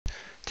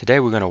Today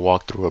we're going to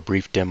walk through a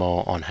brief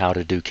demo on how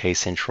to do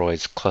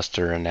k-centroids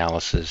cluster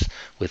analysis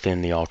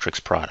within the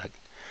Alteryx product.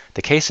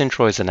 The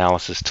k-centroids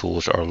analysis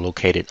tools are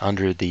located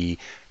under the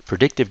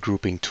Predictive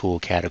Grouping Tool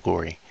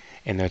category,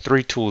 and there are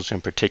three tools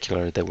in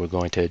particular that we're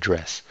going to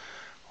address.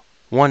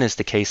 One is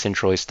the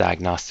k-centroids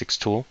diagnostics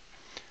tool.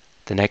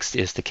 The next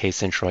is the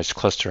k-centroids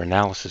cluster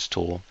analysis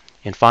tool,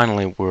 and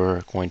finally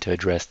we're going to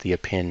address the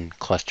append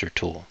cluster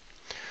tool.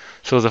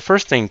 So the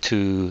first thing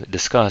to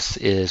discuss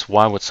is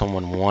why would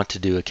someone want to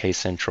do a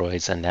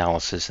k-centroids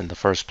analysis in the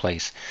first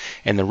place?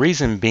 And the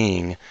reason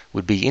being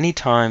would be any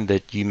time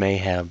that you may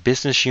have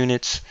business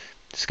units.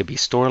 This could be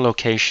store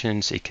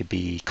locations, it could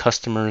be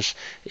customers,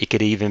 it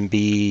could even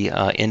be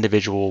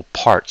individual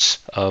parts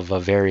of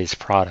various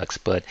products.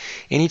 But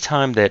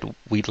anytime that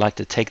we'd like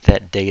to take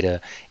that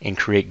data and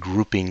create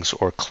groupings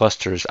or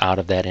clusters out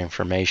of that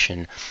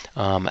information,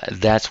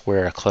 that's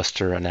where a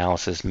cluster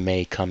analysis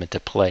may come into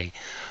play.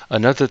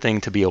 Another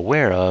thing to be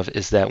aware of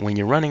is that when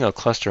you're running a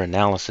cluster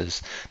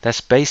analysis, that's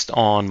based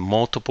on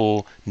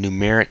multiple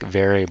numeric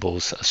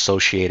variables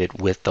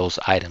associated with those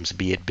items,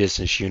 be it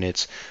business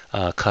units,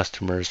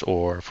 customers,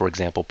 or for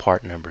example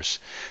part numbers.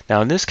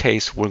 Now in this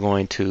case we're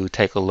going to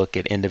take a look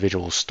at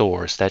individual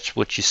stores. That's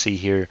what you see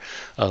here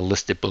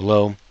listed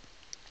below.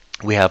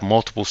 We have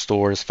multiple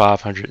stores,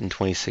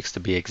 526 to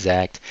be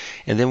exact,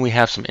 and then we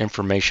have some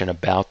information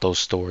about those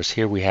stores.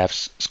 Here we have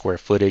square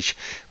footage.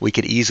 We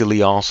could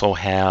easily also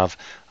have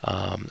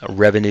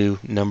revenue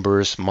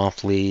numbers,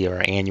 monthly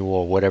or annual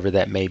or whatever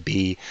that may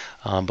be,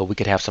 but we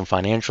could have some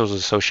financials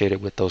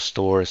associated with those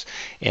stores,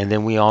 and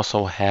then we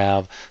also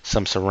have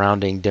some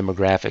surrounding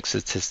demographic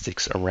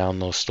statistics around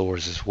those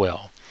stores as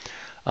well.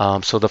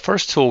 So the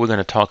first tool we're going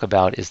to talk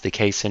about is the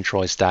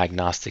k-centroids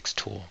diagnostics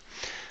tool.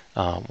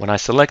 When I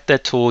select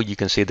that tool, you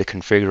can see the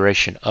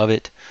configuration of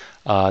it.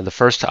 The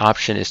first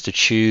option is to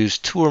choose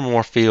two or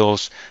more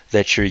fields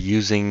that you're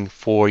using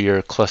for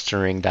your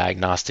clustering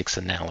diagnostics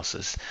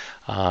analysis.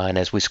 And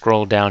as we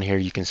scroll down here,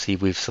 you can see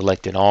we've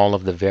selected all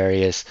of the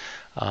various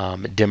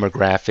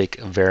demographic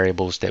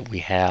variables that we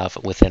have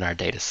within our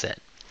data set.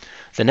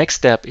 The next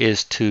step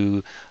is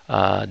to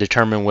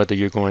determine whether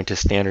you're going to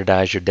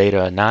standardize your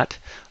data or not.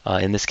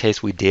 In this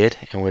case we did,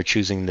 and we're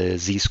choosing the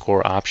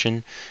z-score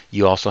option.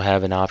 You also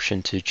have an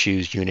option to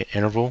choose unit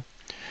interval.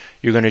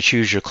 You're going to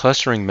choose your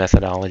clustering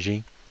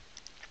methodology,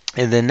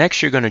 and then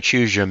next you're going to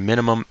choose your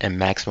minimum and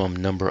maximum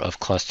number of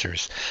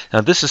clusters.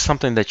 Now this is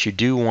something that you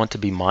do want to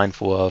be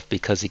mindful of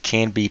because it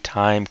can be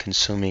time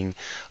consuming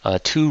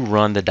to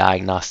run the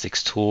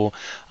diagnostics tool.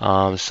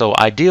 So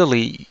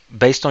ideally,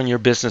 based on your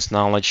business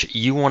knowledge,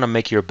 you want to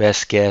make your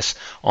best guess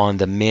on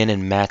the min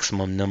and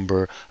maximum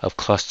number of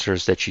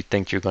clusters that you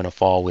think you're going to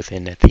fall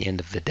within at the end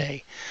of the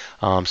day.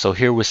 So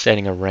here we're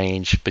setting a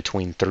range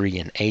between 3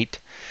 and 8.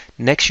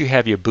 Next you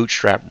have your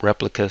bootstrap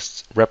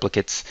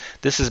replicates.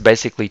 This is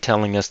basically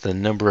telling us the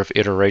number of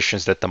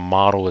iterations that the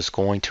model is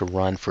going to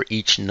run for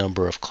each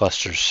number of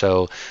clusters.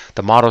 So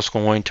the model is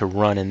going to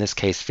run, in this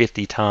case,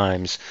 50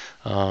 times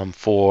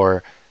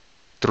for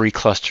 3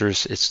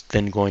 clusters. It's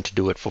then going to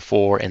do it for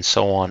 4 and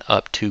so on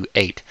up to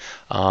 8.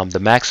 The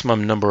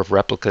maximum number of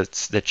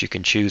replicates that you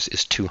can choose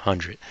is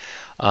 200.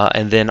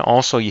 And then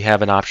also you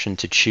have an option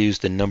to choose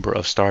the number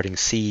of starting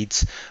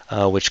seeds,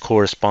 which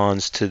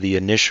corresponds to the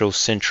initial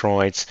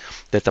centroids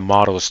that the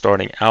model is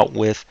starting out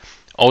with.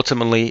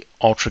 Ultimately,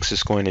 Alteryx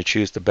is going to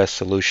choose the best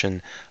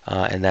solution,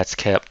 and that's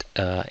kept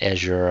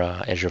as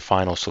your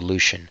final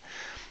solution.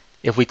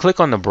 If we click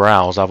on the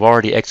browse, I've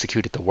already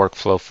executed the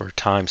workflow for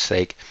time's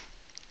sake,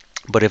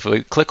 but if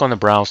we click on the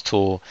browse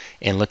tool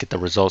and look at the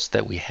results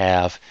that we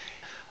have,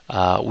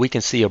 we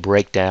can see a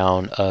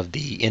breakdown of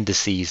the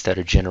indices that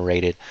are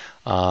generated,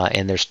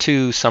 and there's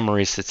 2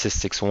 summary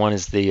statistics. One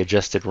is the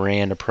adjusted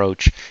RAND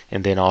approach,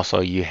 and then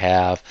also you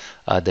have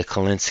the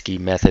Kalinsky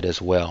method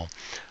as well.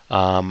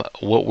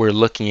 What we're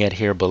looking at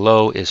here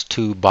below is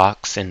 2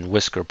 box and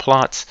whisker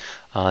plots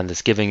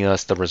that's giving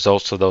us the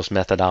results of those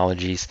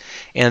methodologies,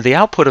 and the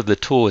output of the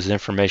tool is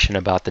information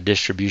about the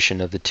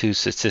distribution of the 2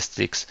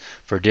 statistics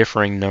for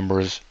differing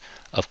numbers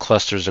of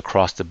clusters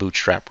across the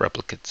bootstrap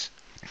replicates.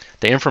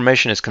 The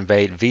information is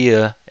conveyed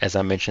via, as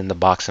I mentioned, the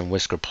box and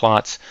whisker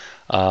plots,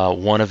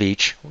 one of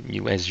each.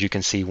 As you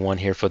can see, one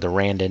here for the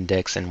RAND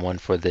index and one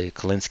for the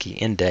Kalinsky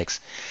index,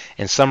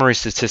 and summary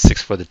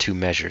statistics for the 2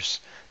 measures.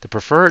 The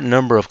preferred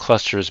number of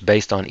clusters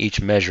based on each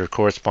measure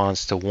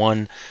corresponds to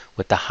one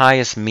with the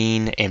highest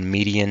mean and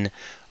median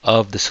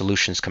of the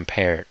solutions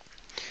compared.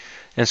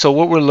 And so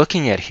what we're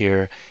looking at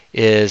here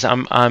is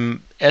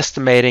I'm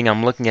estimating,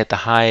 I'm looking at the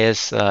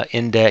highest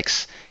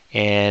index,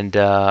 and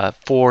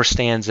 4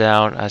 stands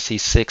out. I see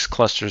 6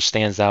 clusters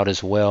stands out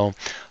as well.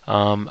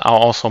 I'll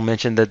also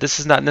mention that this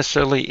is not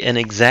necessarily an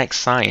exact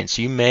science.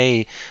 You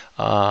may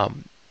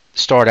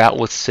start out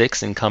with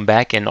 6 and come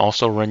back and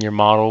also run your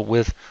model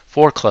with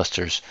 4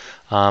 clusters.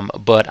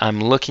 But I'm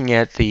looking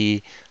at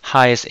the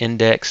highest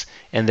index,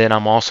 and then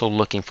I'm also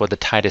looking for the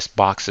tightest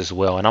box as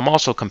well. And I'm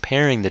also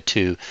comparing the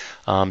two,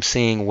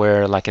 seeing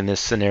where, like in this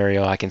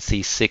scenario, I can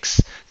see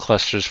 6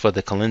 clusters for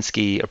the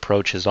Kalinsky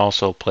approach is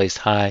also placed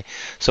high.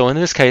 So in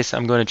this case,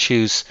 I'm going to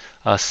choose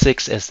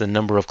 6 as the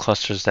number of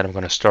clusters that I'm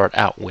going to start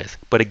out with.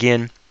 But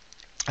again,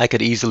 I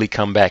could easily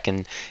come back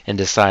and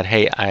decide,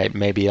 hey, I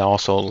maybe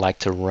also like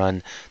to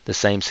run the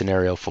same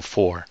scenario for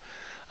 4.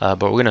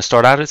 But we're going to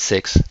start out at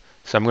 6.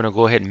 So I'm going to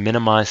go ahead and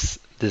minimize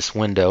this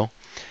window.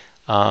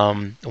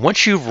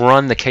 Once you've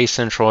run the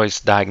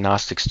K-Centroids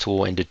diagnostics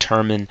tool and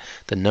determine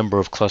the number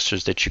of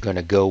clusters that you're going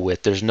to go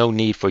with, there's no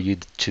need for you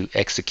to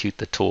execute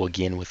the tool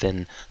again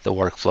within the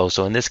workflow.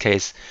 So in this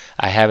case,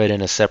 I have it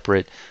in a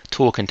separate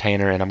tool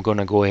container, and I'm going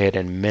to go ahead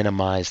and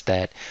minimize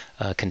that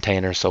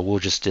container. So we'll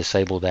just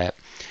disable that.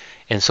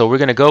 And so we're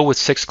going to go with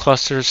 6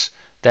 clusters.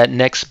 That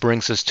next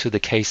brings us to the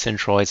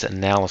K-Centroids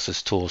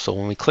analysis tool. So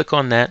when we click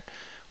on that,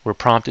 we're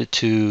prompted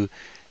to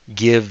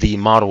give the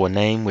model a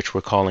name, which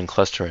we're calling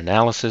cluster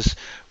analysis.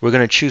 We're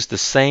going to choose the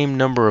same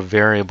number of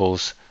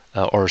variables,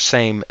 or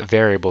same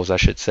variables, I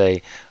should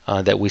say,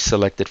 that we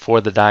selected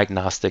for the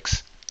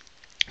diagnostics,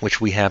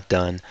 which we have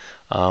done.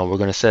 We're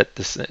going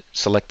to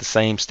select the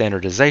same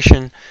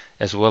standardization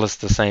as well as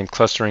the same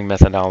clustering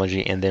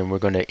methodology, and then we're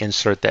going to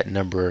insert that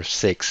number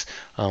 6,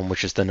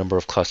 which is the number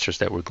of clusters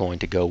that we're going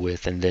to go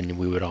with, and then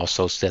we would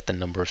also set the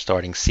number of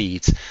starting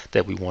seeds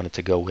that we wanted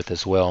to go with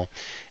as well.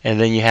 And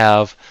then you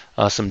have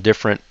some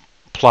different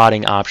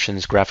plotting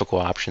options, graphical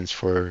options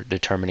for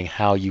determining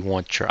how you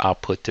want your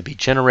output to be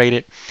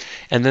generated.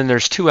 And then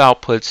there's 2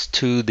 outputs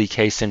to the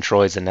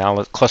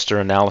K-Centroids cluster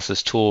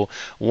analysis tool.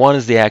 One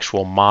is the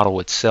actual model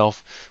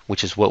itself,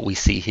 which is what we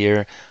see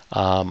here.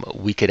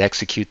 We could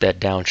execute that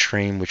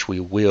downstream, which we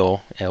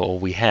will, or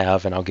we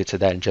have, and I'll get to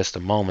that in just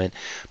a moment.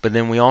 But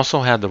then we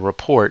also have the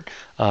report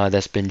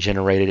that's been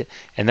generated,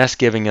 and that's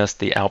giving us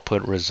the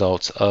output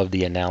results of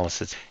the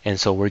analysis. And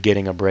so we're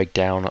getting a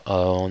breakdown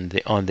on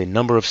the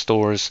number of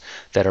stores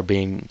that are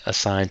being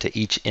assigned to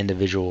each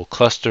individual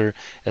cluster,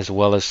 as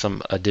well as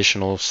some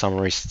additional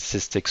summary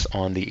statistics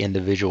on the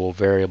individual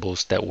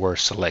variables that were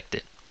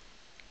selected.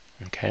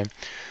 Okay,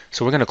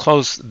 so we're going to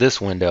close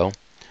this window.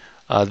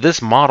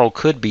 This model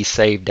could be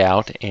saved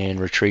out and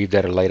retrieved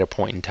at a later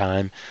point in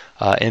time.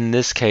 In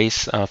this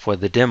case, for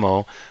the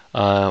demo,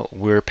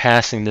 we're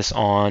passing this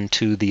on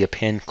to the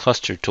append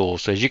cluster tool.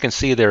 So as you can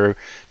see, there are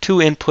 2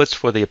 inputs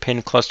for the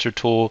append cluster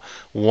tool.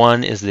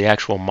 One is the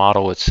actual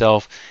model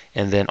itself,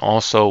 and then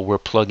also we're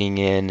plugging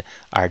in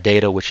our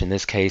data, which in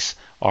this case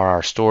are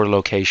our store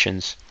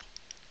locations.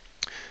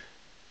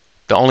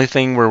 The only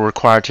thing we're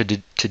required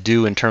to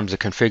do in terms of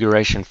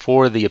configuration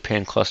for the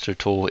append cluster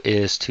tool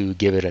is to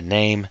give it a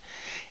name,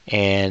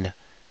 and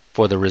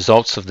for the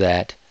results of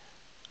that,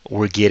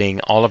 we're getting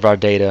all of our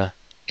data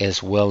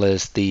as well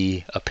as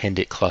the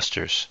appended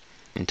clusters.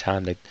 In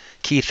time, the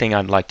key thing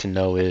I'd like to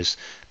know is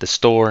the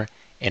store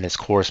and its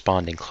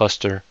corresponding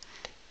cluster.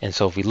 And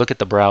so if we look at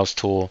the browse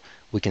tool,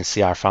 we can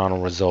see our final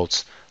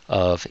results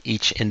of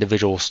each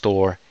individual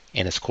store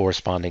and its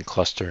corresponding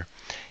cluster.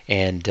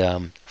 And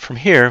from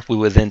here, we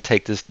would then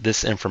take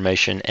this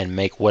information and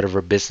make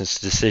whatever business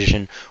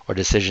decision or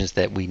decisions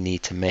that we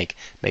need to make.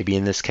 Maybe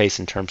in this case,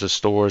 in terms of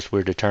stores,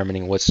 we're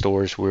determining what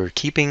stores we're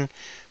keeping,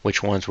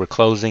 which ones we're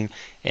closing,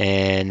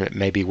 and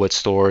maybe what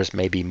stores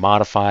may be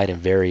modified in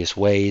various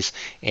ways.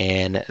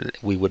 And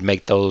we would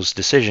make those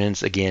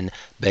decisions, again,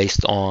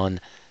 based on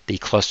the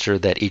cluster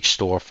that each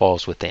store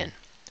falls within.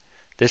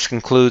 This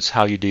concludes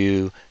how you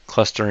do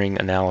clustering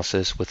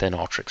analysis within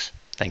Alteryx.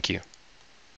 Thank you.